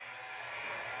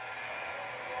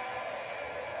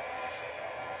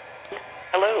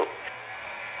Hello.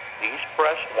 Please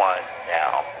press 1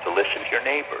 now to listen to your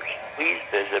neighbors. Please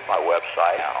visit my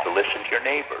website now to listen to your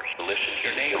neighbors. To listen to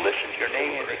your neighbors. Listen to your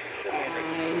neighbors.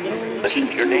 Listen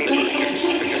to your neighbors.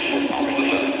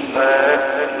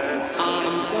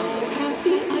 I'm so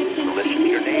happy I can Listen to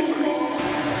your neighbors.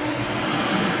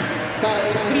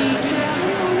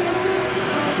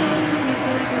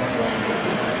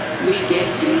 we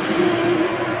get to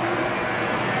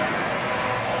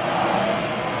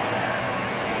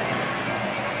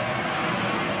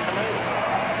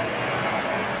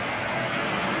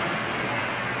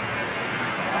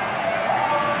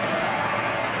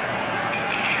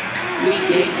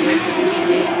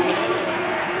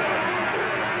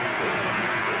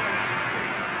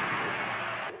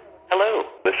Hello.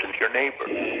 Listen to your neighbors.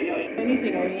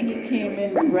 Anything. I mean, he came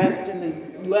in dressed in his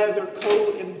leather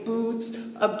coat and boots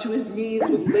up to his knees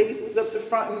with laces up the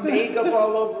front and makeup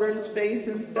all over his face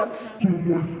and stuff.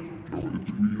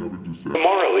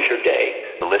 Tomorrow is your day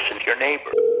to listen to your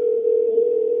neighbors.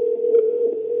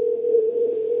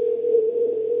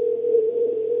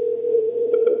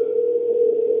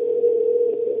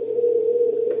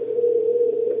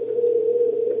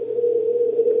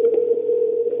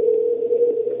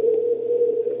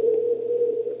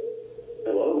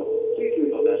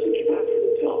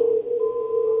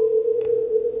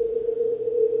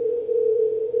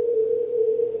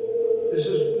 This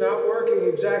is not working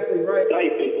exactly right.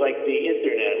 Type is like the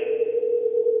internet.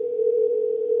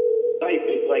 Type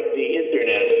is like the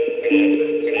internet.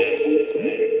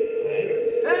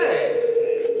 Hey!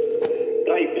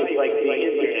 Type is like the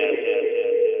internet.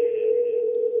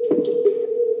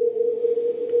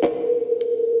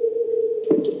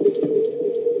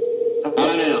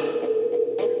 How now?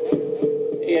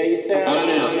 Yeah, you sound. How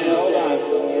now? Hold on.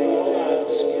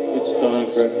 It's done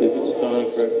correctly. It's done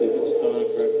correctly. It's done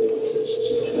correctly.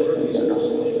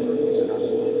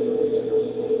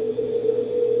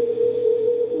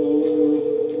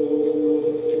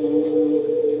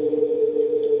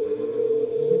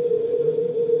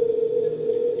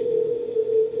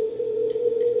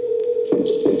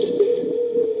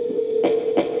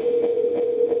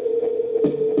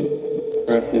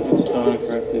 Correctly. It's done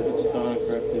correctly. It's done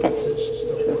correctly.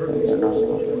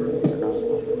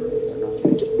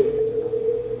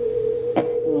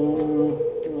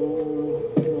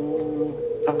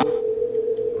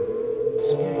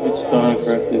 It's done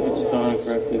correctly. It's done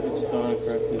correctly. It's done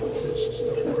correctly.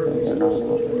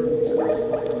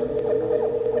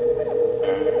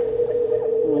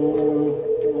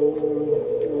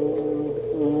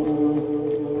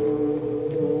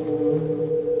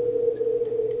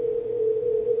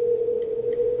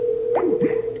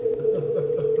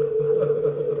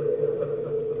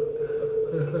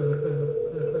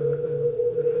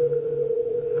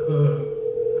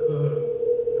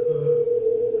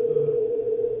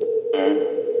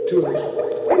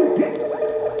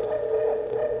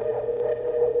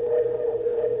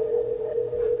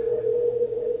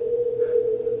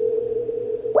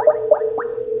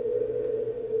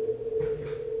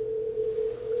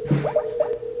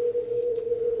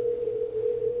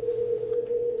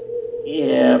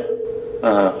 Yeah.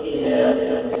 Yeah.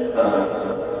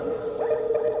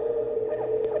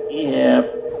 Yeah.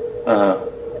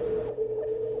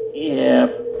 Yeah.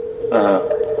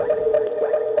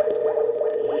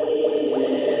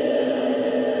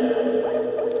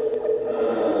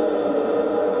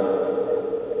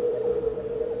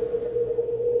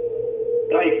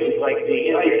 Type is like the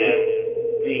internet.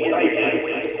 The internet.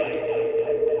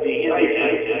 The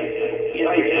internet.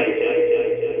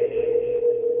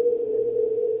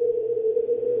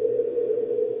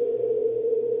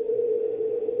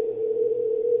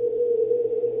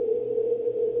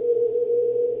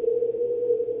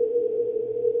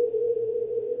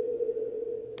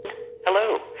 Hello.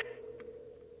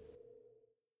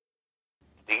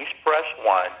 Please press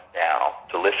 1 now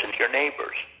to listen to your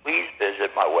neighbors. Please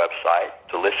visit my website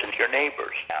to listen to your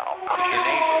neighbors now.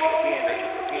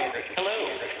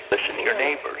 Hello. Listen to your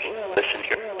neighbors. Listen to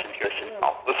your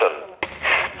now. Listen.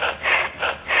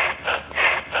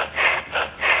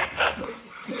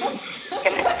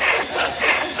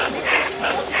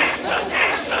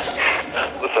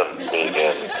 Listen.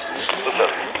 Again. Listen.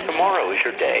 Tomorrow is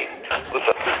your day.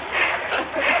 Listen.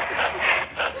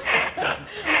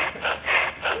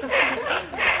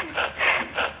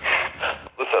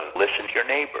 Listen to your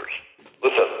neighbors.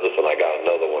 Listen, I got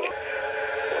another one.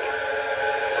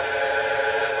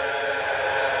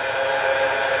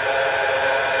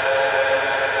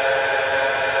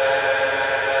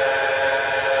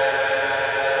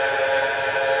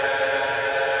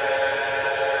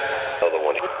 Another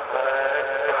one.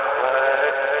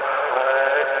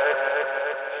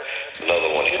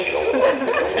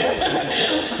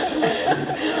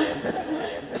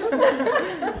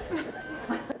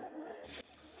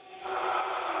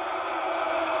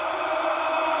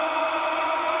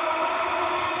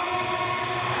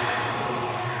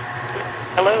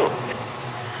 Hello.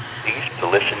 Please to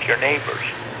listen to your neighbors.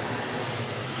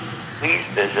 Please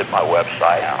visit my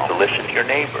website to listen to your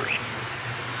neighbors.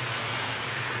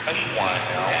 Press 1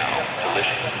 now to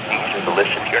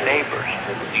listen to your neighbors.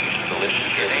 Please to listen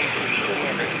to your neighbors.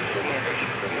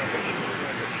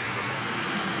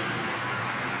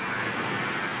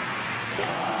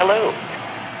 Hello.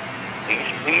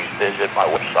 Please visit my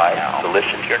website to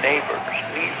listen to your neighbors.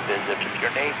 Please visit your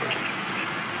neighbors.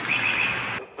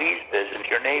 Please visit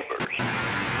your neighbors.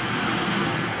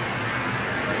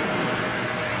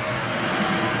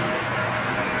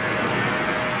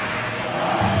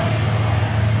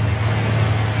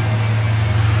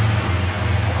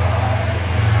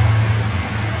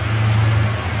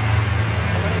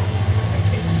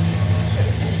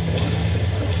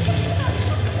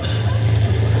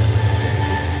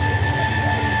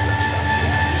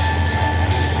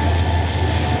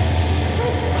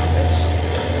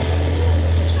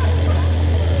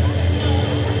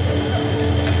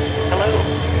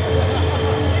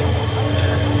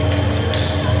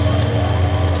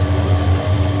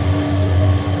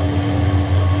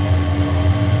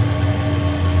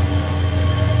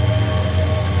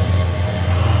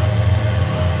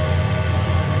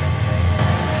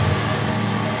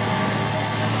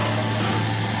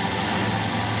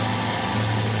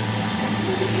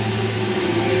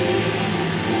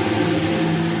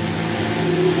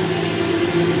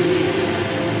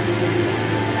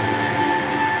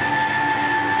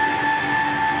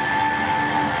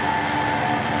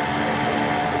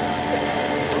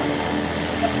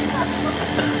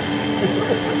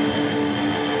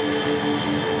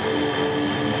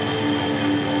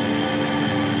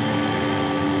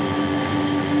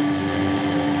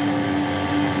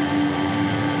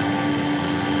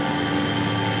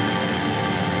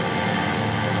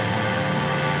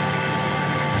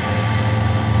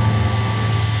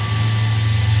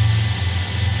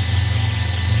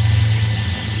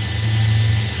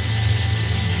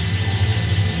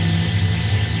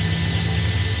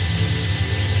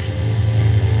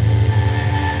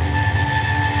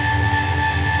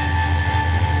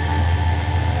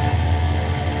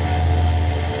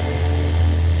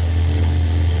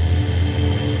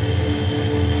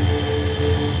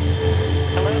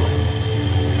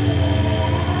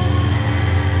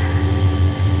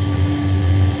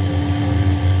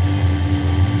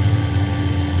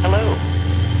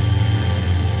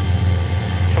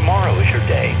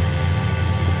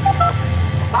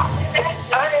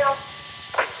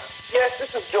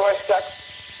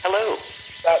 Hello.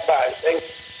 Bye. Thanks.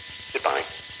 Goodbye.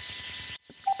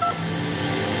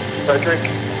 Frederick.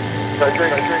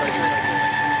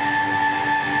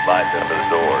 Slides under the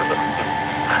door.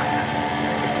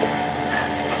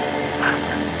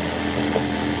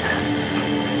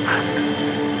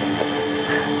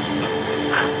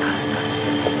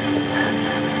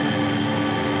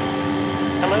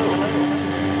 Hello.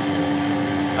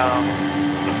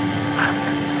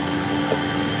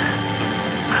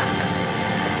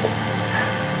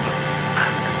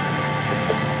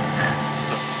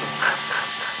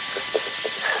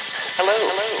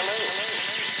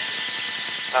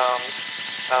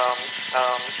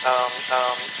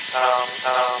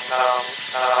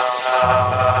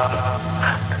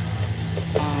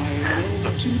 I know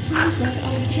two things that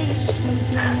I just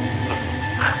adore.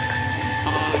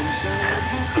 I'm so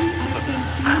happy I can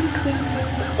see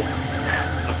them.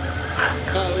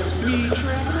 'Cause we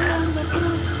travel on the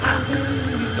bus all day.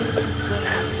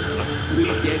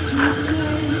 We get to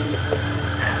play.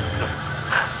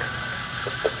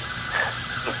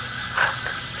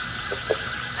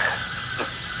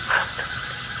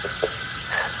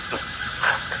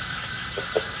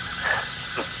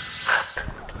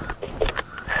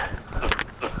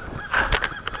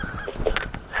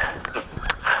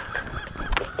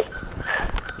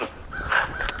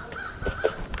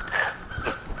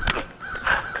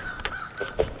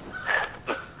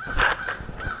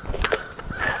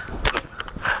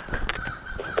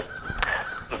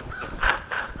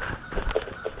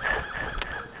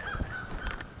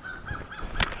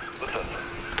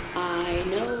 I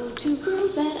know two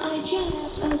girls that I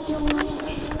just adore.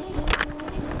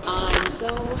 I'm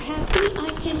so happy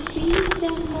I can see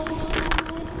them more.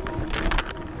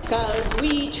 'Cause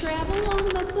we travel on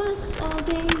the bus all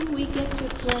day. We get to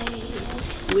play.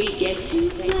 We get to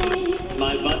play.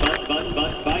 My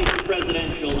vice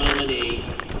presidential nominee,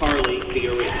 Carly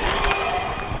Fiorina.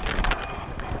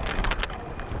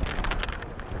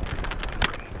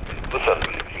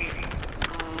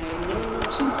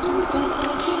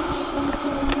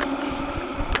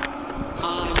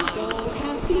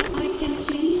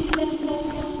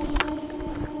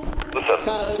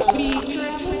 Cause we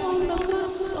travel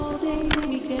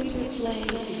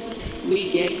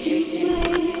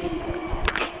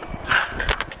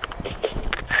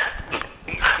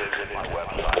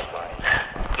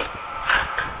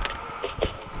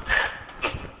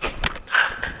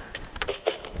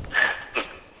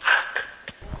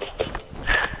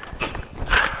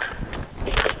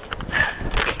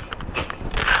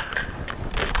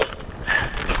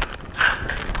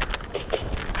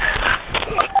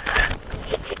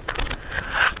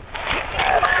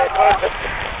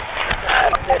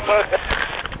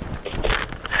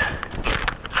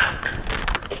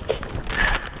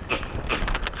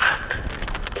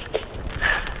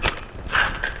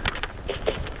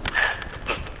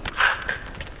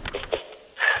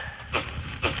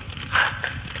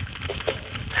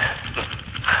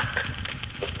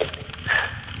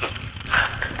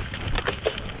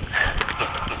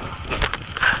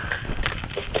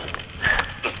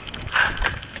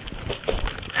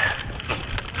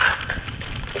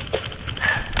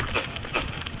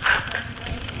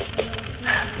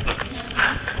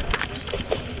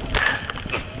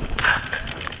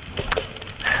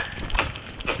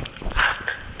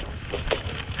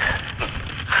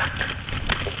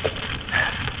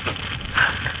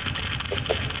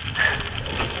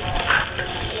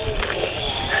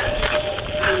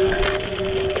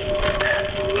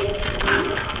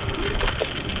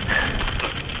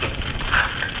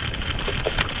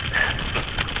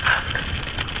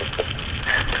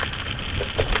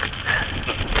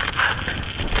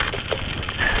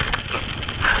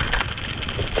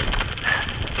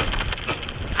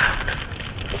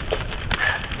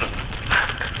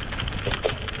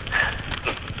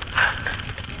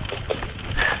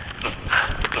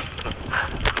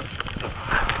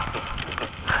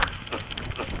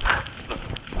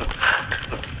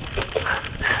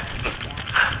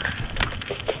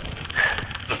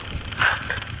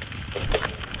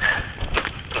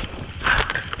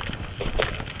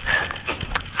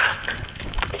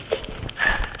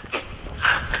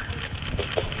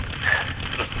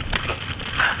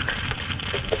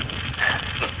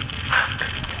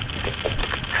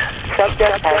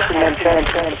jetpack dimension.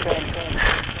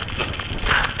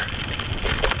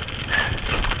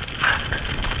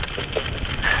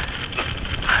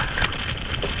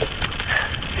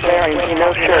 Wearing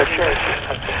no shirt.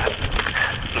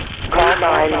 Call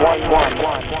 911.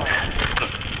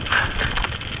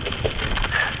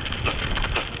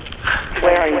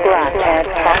 Wearing black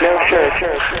pants, no shirt.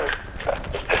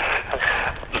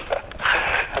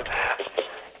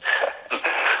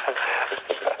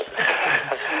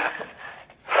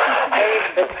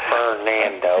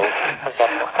 Fernando.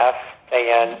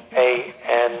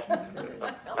 F-A-N-A-N.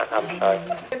 I'm sorry.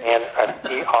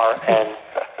 F-E-R-N.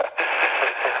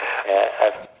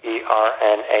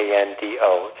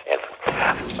 F-E-R-N-A-N-D-O.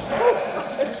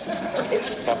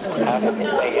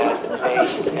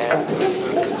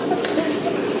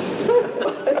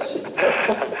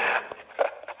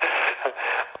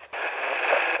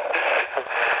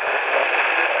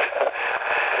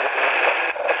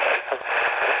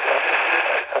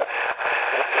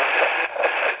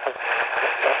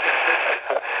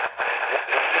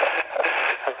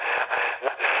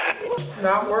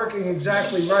 Not working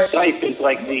exactly right. Skype is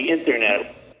like the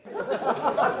internet.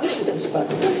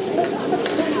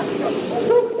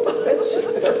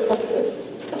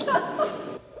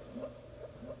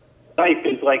 Skype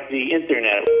is like the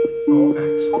internet. Oh,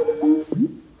 excellent.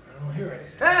 I don't hear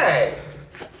anything. Hey!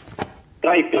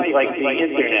 Skype is like the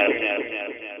internet.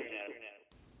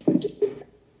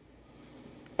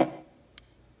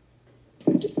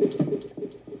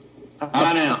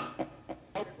 How now?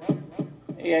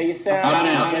 Yeah, you sound.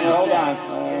 Hold on.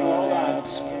 Hold on.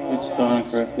 Switched on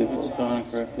correctly. Switched on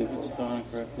correctly. Switched on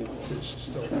correctly.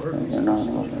 You're not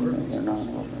open. You're not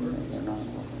open. You're not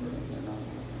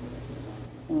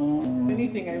open.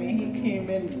 Anything. I mean, he came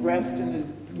in dressed in his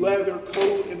leather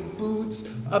coat and boots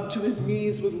up to his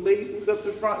knees with laces up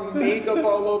the front and makeup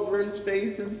all over his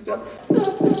face and stuff.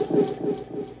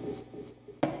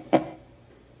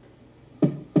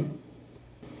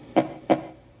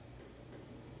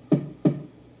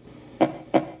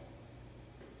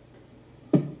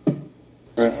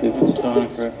 Correctly. Switched on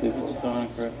correctly. Switched on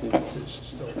correctly.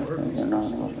 You're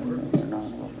not open. You're not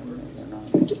open. You're not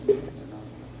open.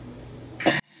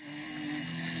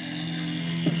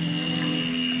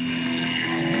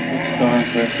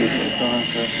 Correctly, switched on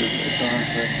correctly, switched on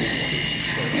correctly.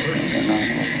 You're not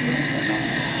open. You're not open.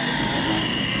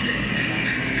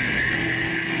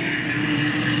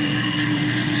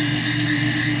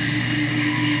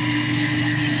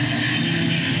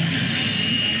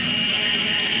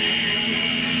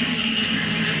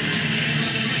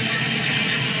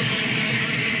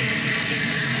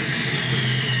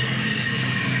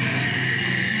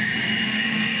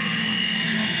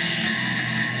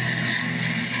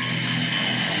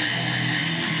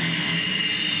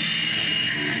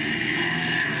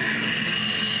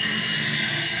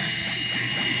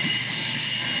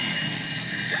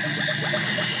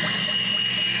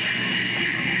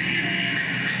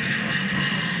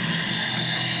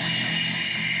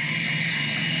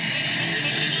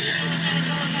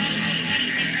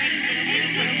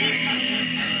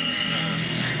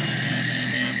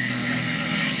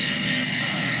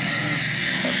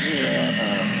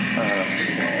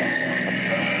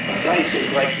 Skype is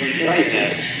like the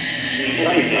internet. The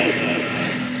internet.